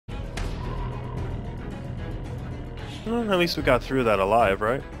Well, at least we got through that alive,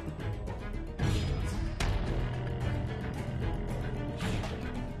 right?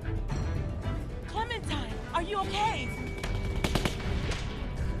 Clementine, are you okay?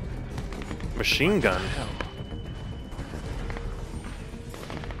 Machine gun.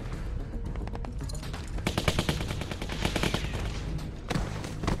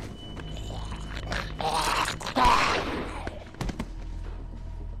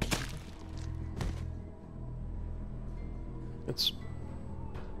 It's...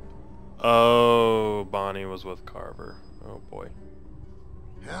 Oh, Bonnie was with Carver. Oh boy.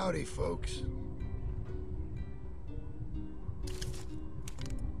 Howdy, folks.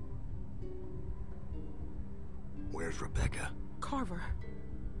 Where's Rebecca? Carver.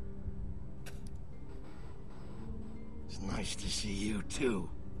 It's nice to see you, too.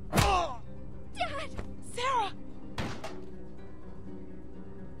 Dad! Sarah!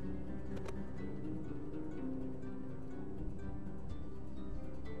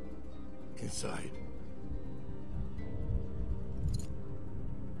 Inside.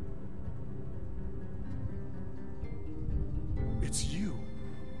 It's you.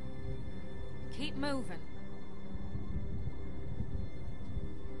 Keep moving.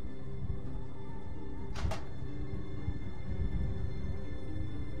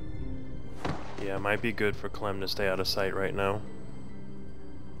 Yeah, it might be good for Clem to stay out of sight right now.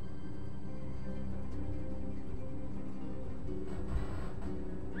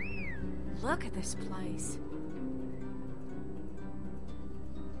 Look at this place.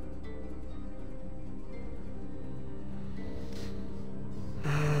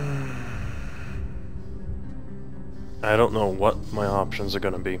 I don't know what my options are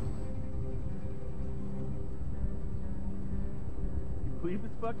gonna be. Believe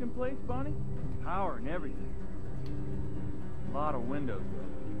this fucking place, Bonnie? Power and everything. A lot of windows, though.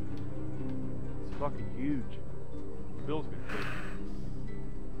 It's fucking huge. Bill's gonna take it.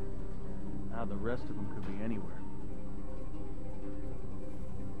 Now the rest of them could be anywhere.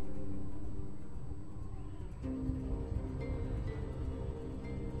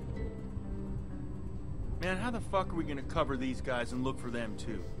 Man, how the fuck are we gonna cover these guys and look for them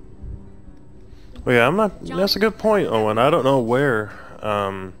too? Well, yeah, I'm not. That's a good point, Owen. I don't know where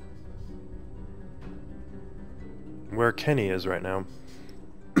Kenny is right now.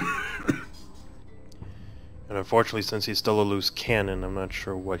 And unfortunately, since he's still a loose cannon, I'm not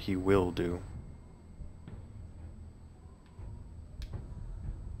sure what he will do.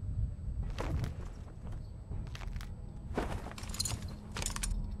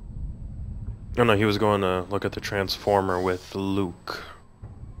 Oh no, he was going to look at the transformer with Luke.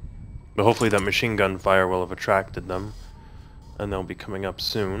 But hopefully that machine gun fire will have attracted them, and they'll be coming up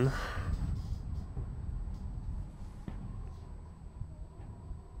soon.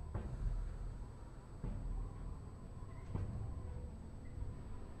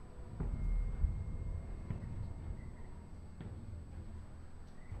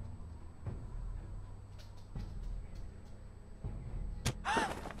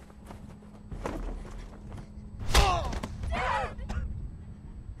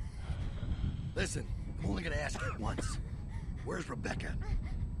 Listen, I'm only gonna ask you once. Where's Rebecca?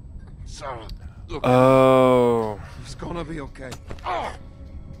 Sarah, look. Oh. It's gonna be okay.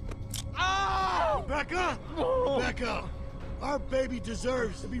 Rebecca! Rebecca! Our baby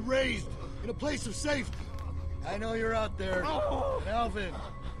deserves to be raised in a place of safety. I know you're out there. And Alvin,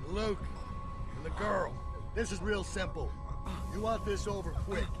 and Luke, and the girl. This is real simple. You want this over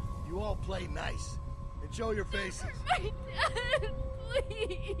quick. You all play nice. And show your faces. My dad,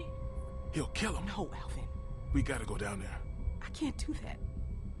 please. He'll kill him. No, Alvin. We gotta go down there. I can't do that.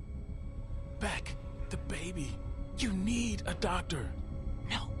 Beck, the baby. You need a doctor.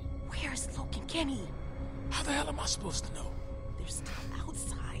 No. Where's Luke and Kenny? How the hell am I supposed to know? They're still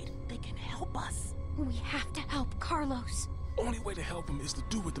outside. They can help us. We have to help Carlos. Only way to help him is to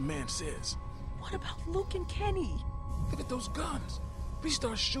do what the man says. What about Luke and Kenny? Look at those guns. If we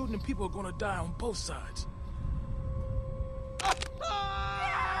start shooting and people are gonna die on both sides.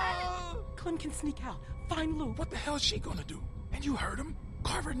 Clem can sneak out. Find Luke. What the hell is she gonna do? And you heard him.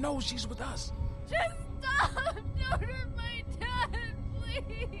 Carver knows she's with us. Just stop! Don't hurt my dad,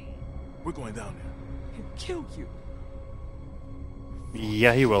 please! We're going down there. He'll kill you.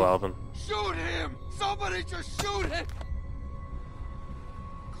 Yeah, he will, Alvin. Shoot him! Somebody just shoot him!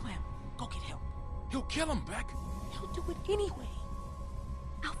 Clem, go get help. He'll kill him, Beck. He'll do it anyway.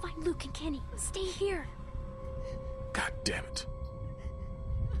 I'll find Luke and Kenny. Stay here. God damn it.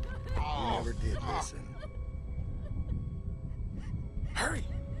 You never did listen. Hurry.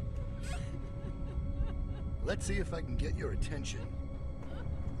 Let's see if I can get your attention.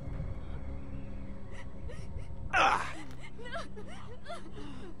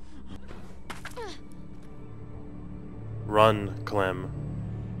 Run, Clem.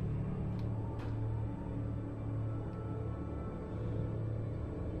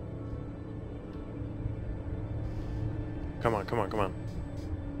 Come on, come on, come on.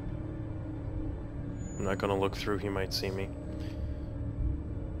 I'm not gonna look through, he might see me.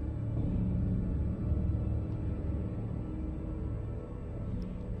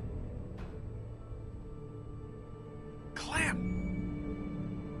 Clem!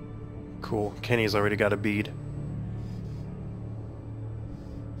 Cool, Kenny's already got a bead.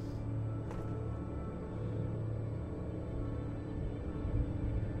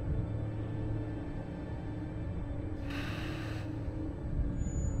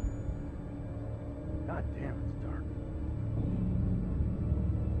 God damn, it's dark.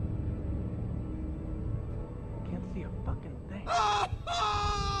 Can't see a fucking thing.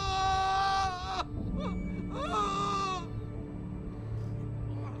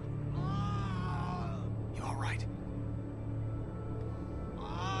 You all right?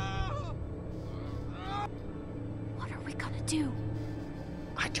 What are we gonna do?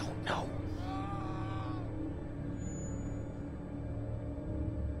 I don't know.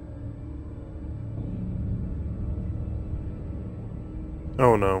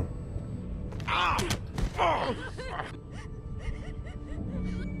 Oh no.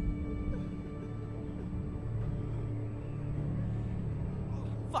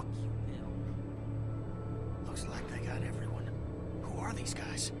 Fuck you, Bill. Looks like they got everyone. Who are these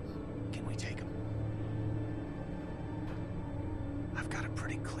guys? Can we take them? I've got a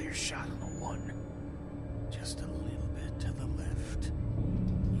pretty clear shot on the one. Just a little bit to the left.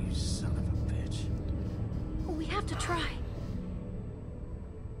 You son of a bitch. We have to try.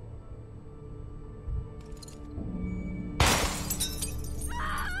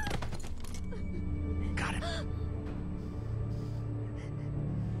 Got him.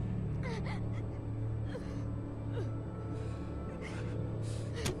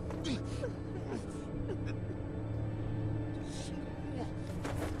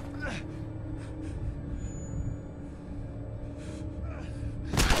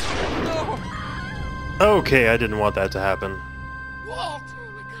 Okay, I didn't want that to happen. Walt!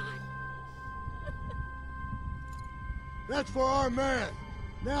 Oh my god. That's for our man.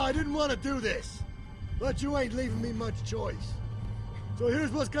 Now, I didn't want to do this, but you ain't leaving me much choice. So here's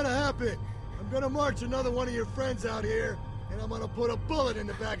what's gonna happen. I'm gonna march another one of your friends out here, and I'm gonna put a bullet in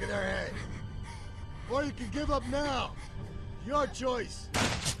the back of their head. Or you can give up now. Your choice.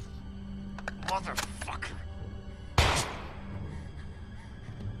 Motherfucker.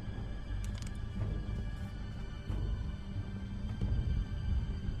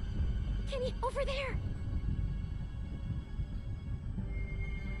 Kenny, over there.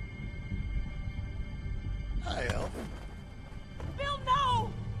 Hi, Elvin. Bill, no!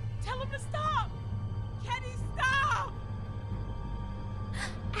 Tell him to stop! Kenny, stop!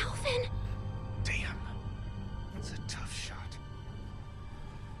 Alvin. Damn. That's a tough shot.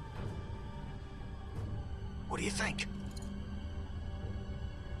 What do you think?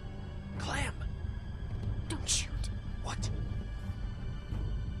 Clem! Don't shoot. What?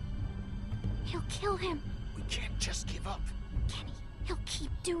 He'll kill him. We can't just give up. Kenny, he'll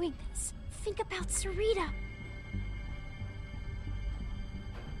keep doing this. Think about Sarita.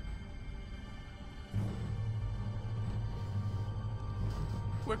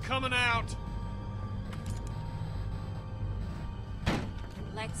 We're coming out!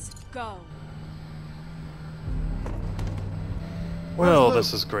 Let's go. Well,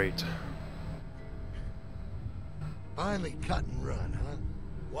 this is great. Finally cut and run, huh?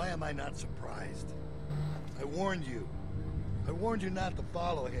 Why am I not surprised? I warned you. I warned you not to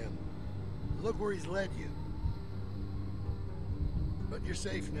follow him. Look where he's led you. But you're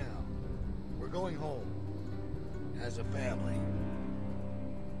safe now. We're going home. As a family.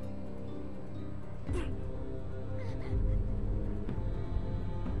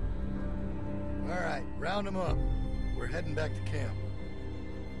 All right, round them up. We're heading back to camp.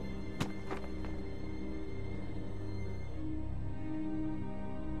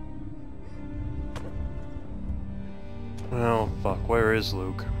 Oh, fuck, where is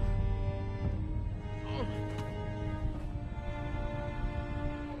Luke?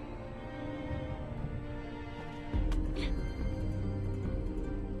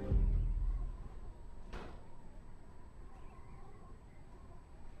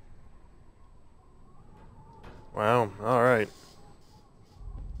 Wow, alright.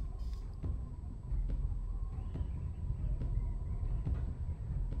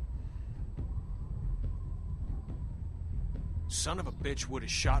 Son of a bitch would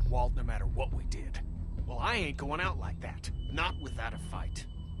have shot Walt no matter what we did. Well, I ain't going out like that. Not without a fight.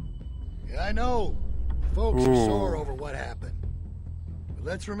 Yeah, I know. Folks Ooh. are sore over what happened. But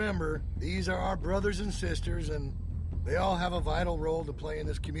let's remember, these are our brothers and sisters, and they all have a vital role to play in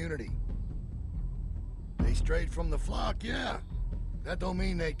this community. They strayed from the flock, yeah. That don't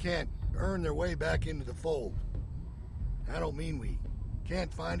mean they can't earn their way back into the fold. I don't mean we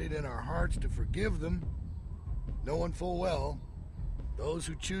can't find it in our hearts to forgive them, knowing full well those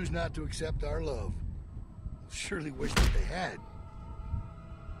who choose not to accept our love surely wish that they had.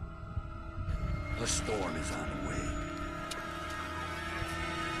 A storm is on the way.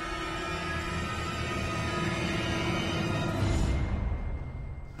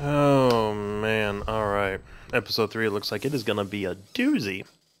 Oh man, alright. Episode 3 looks like it is gonna be a doozy.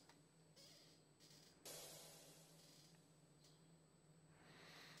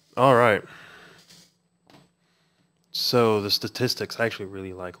 Alright. So, the statistics, I actually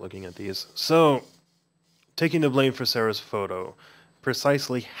really like looking at these. So, taking the blame for Sarah's photo,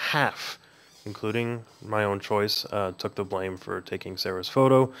 precisely half, including my own choice, took the blame for taking Sarah's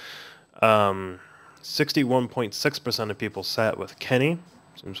photo. 61.6% of people sat with Kenny.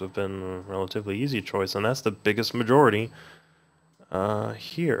 Seems to have been a relatively easy choice, and that's the biggest majority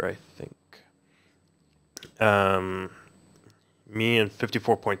here, I think. Me and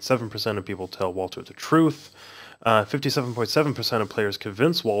 54.7% of people tell Walter the truth. 57.7% of players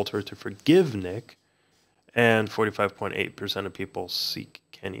convince Walter to forgive Nick, and 45.8% of people seek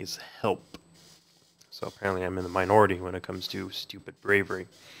Kenny's help. So apparently I'm in the minority when it comes to stupid bravery.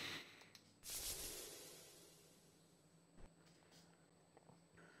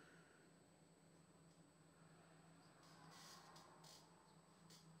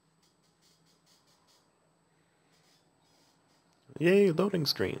 Yay, loading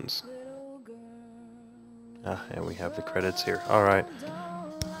screens. Ah, and we have the credits here. Alright.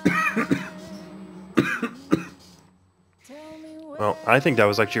 Well, I think that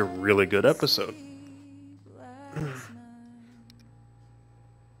was actually a really good episode.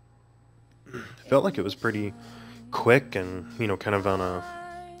 It felt like it was pretty quick and, you know, kind of on a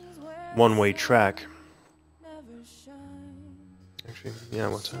one-way track. Actually, yeah,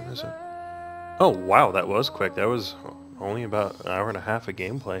 what time is it? Oh, wow, that was quick. That was only about an hour and a half of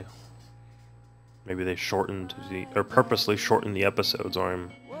gameplay. Maybe they shortened or purposely shortened the episodes, or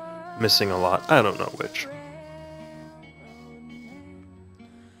I'm missing a lot. I don't know which.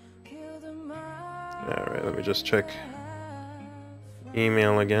 Alright, let me just check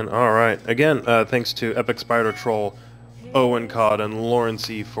email again. Alright, again, thanks to Epic Spider Troll, Owen Cod, and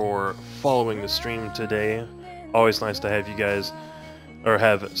Lawrencey for following the stream today. Always nice to have you guys, or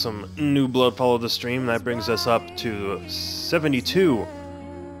have some new blood follow the stream. That brings us up to 72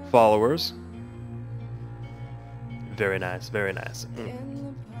 followers. Very nice, very nice.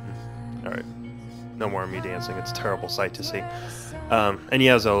 Alright. No more me dancing, it's a terrible sight to see. And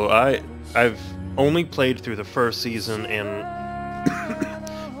yeah, so I've only played through the first season and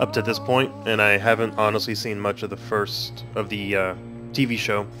up to this point, and I haven't honestly seen much of the first of the TV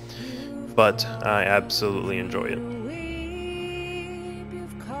show, but I absolutely enjoy it.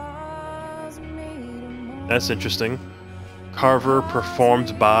 That's interesting. Carver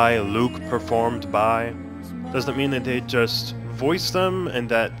performed by, Luke performed by. Does that mean that they just voiced them and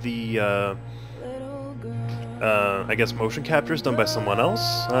that the, I guess, motion capture is done by someone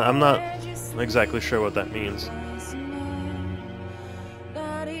else? I'm not exactly sure what that means.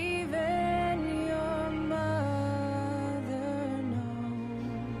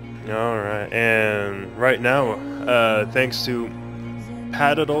 Alright, and right now, thanks to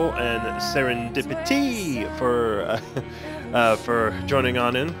Padidal and Serendipity for joining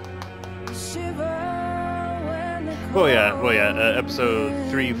on in. Well, yeah. Episode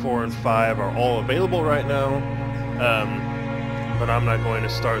 3, 4, and 5 are all available right now, but I'm not going to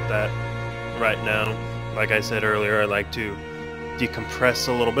start that right now. Like I said earlier, I like to decompress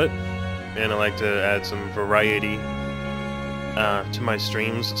a little bit, and I like to add some variety to my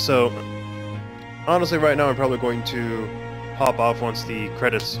streams. So, honestly, right now I'm probably going to hop off once the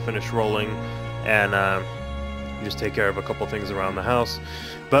credits finish rolling, and just take care of a couple things around the house.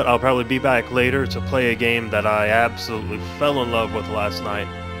 But I'll probably be back later to play a game that I absolutely fell in love with last night,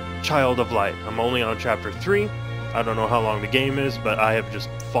 Child of Light. I'm only on chapter 3. I don't know how long the game is, but I have just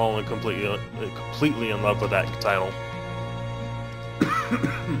fallen completely in love with that title.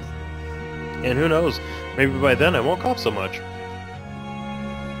 And who knows, maybe by then I won't cough so much.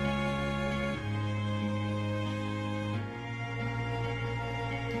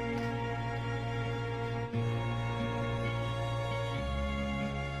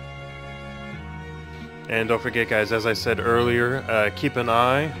 And don't forget, guys, as I said earlier, keep an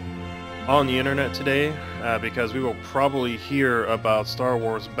eye on the internet today, because we will probably hear about Star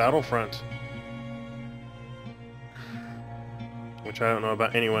Wars Battlefront. Which I don't know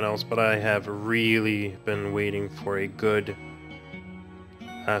about anyone else, but I have really been waiting for a good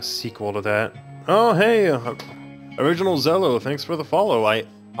sequel to that. Oh, hey! Original Zello, thanks for the follow. I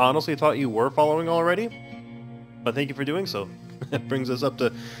honestly thought you were following already, but thank you for doing so. That brings us up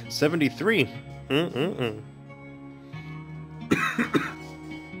to 73. Matter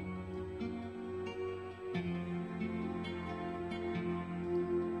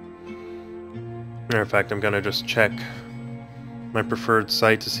of fact, I'm gonna just check my preferred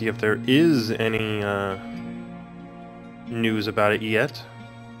site to see if there is any news about it yet.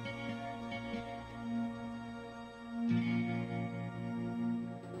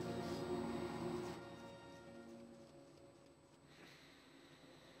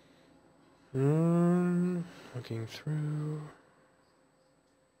 Looking through.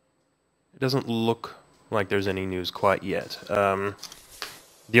 It doesn't look like there's any news quite yet.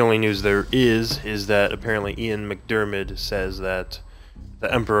 The only news there is that apparently Ian McDiarmid says that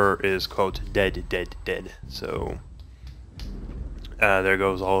the Emperor is, quote, dead, dead, dead. So, there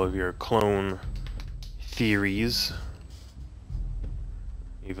goes all of your clone theories.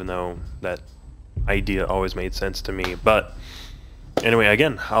 Even though that idea always made sense to me. But, anyway,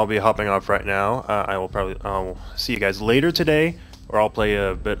 again, I'll be hopping off right now. I'll see you guys later today, or I'll play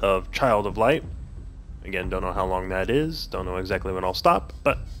a bit of Child of Light. Again, don't know how long that is, don't know exactly when I'll stop,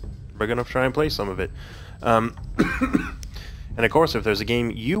 but we're going to try and play some of it. And of course, if there's a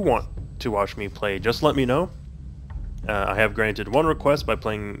game you want to watch me play, just let me know. I have granted one request by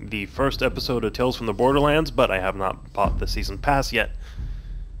playing the first episode of Tales from the Borderlands, but I have not bought the season pass yet.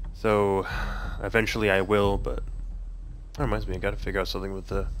 So, eventually I will, but that reminds me, I gotta figure out something with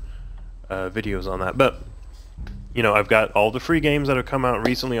the videos on that. But, you know, I've got all the free games that have come out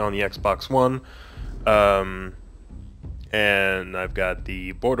recently on the Xbox One. And I've got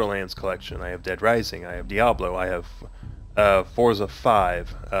the Borderlands collection, I have Dead Rising, I have Diablo, I have Forza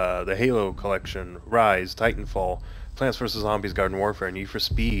 5, the Halo collection, Rise, Titanfall, Plants vs. Zombies, Garden Warfare, Need for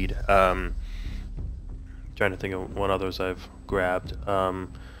Speed. Trying to think of what others I've grabbed. I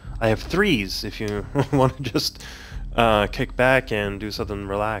have threes if you want to just kick back and do something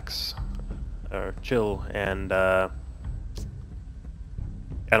relax or chill, and a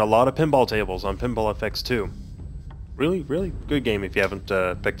lot of pinball tables on Pinball FX 2. Really, really good game if you haven't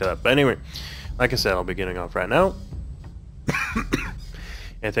picked it up. But anyway, like I said, I'll be getting off right now.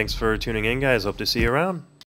 And thanks for tuning in, guys. Hope to see you around.